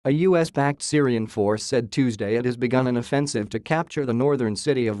A US-backed Syrian force said Tuesday it has begun an offensive to capture the northern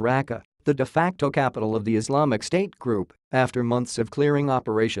city of Raqqa, the de facto capital of the Islamic State group, after months of clearing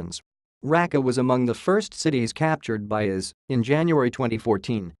operations. Raqqa was among the first cities captured by IS in January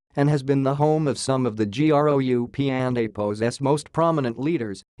 2014 and has been the home of some of the group and APO's most prominent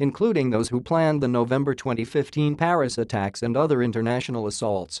leaders, including those who planned the November 2015 Paris attacks and other international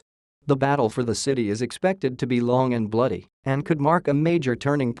assaults. The battle for the city is expected to be long and bloody and could mark a major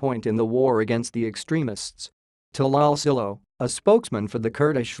turning point in the war against the extremists. Talal Silo, a spokesman for the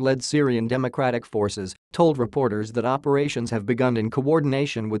Kurdish-led Syrian Democratic Forces, told reporters that operations have begun in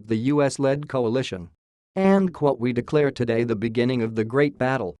coordination with the US-led coalition. We declare today the beginning of the great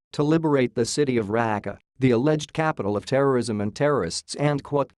battle to liberate the city of Raqqa, the alleged capital of terrorism and terrorists,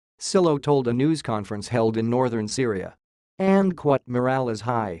 Silo told a news conference held in northern Syria. Morale is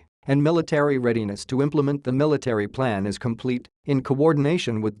high, and military readiness to implement the military plan is complete, in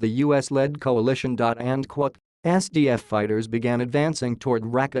coordination with the US-led coalition. SDF fighters began advancing toward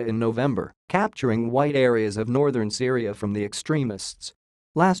Raqqa in November, capturing wide areas of northern Syria from the extremists.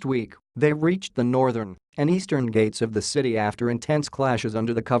 Last week, they reached the northern and eastern gates of the city after intense clashes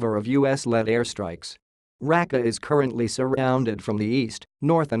under the cover of US-led airstrikes. Raqqa is currently surrounded from the east,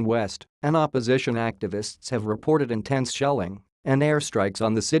 north and west, and opposition activists have reported intense shelling and airstrikes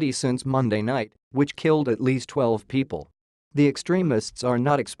on the city since Monday night, which killed at least 12 people. The extremists are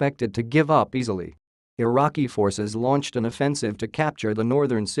not expected to give up easily. Iraqi forces launched an offensive to capture the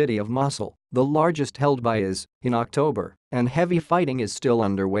northern city of Mosul, the largest held by IS, in October, and heavy fighting is still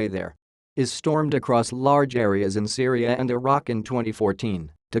underway there. IS stormed across large areas in Syria and Iraq in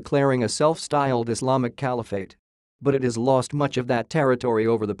 2014, declaring a self-styled Islamic caliphate. But it has lost much of that territory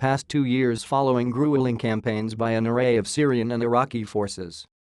over the past 2 years following grueling campaigns by an array of Syrian and Iraqi forces.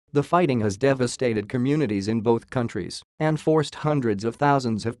 The fighting has devastated communities in both countries and forced hundreds of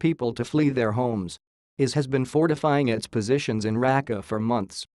thousands of people to flee their homes. IS has been fortifying its positions in Raqqa for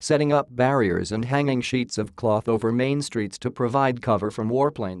months, setting up barriers and hanging sheets of cloth over main streets to provide cover from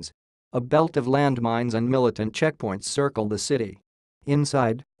warplanes. A belt of landmines and militant checkpoints circle the city.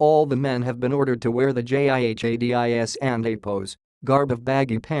 Inside, all the men have been ordered to wear the jihadis and APO's garb of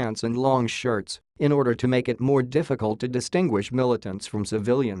baggy pants and long shirts in order to make it more difficult to distinguish militants from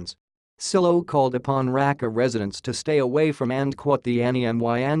civilians. Silo called upon Raqqa residents to stay away from the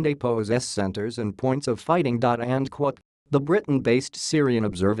NEMY and APO's centers and points of fighting. The Britain-based Syrian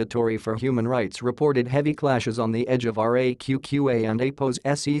Observatory for Human Rights reported heavy clashes on the edge of Raqqa and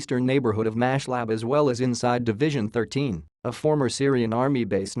APO's eastern neighborhood of Mashlab as well as inside Division 13, a former Syrian army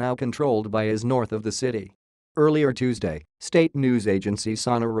base now controlled by IS north of the city. Earlier Tuesday, state news agency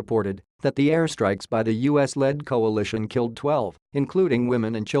SANA reported that the airstrikes by the US-led coalition killed 12, including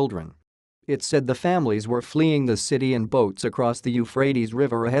women and children. It said the families were fleeing the city in boats across the Euphrates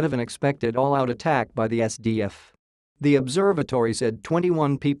River ahead of an expected all-out attack by the SDF. The observatory said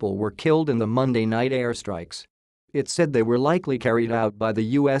 21 people were killed in the Monday night airstrikes. It said they were likely carried out by the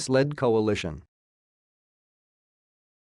US-led coalition.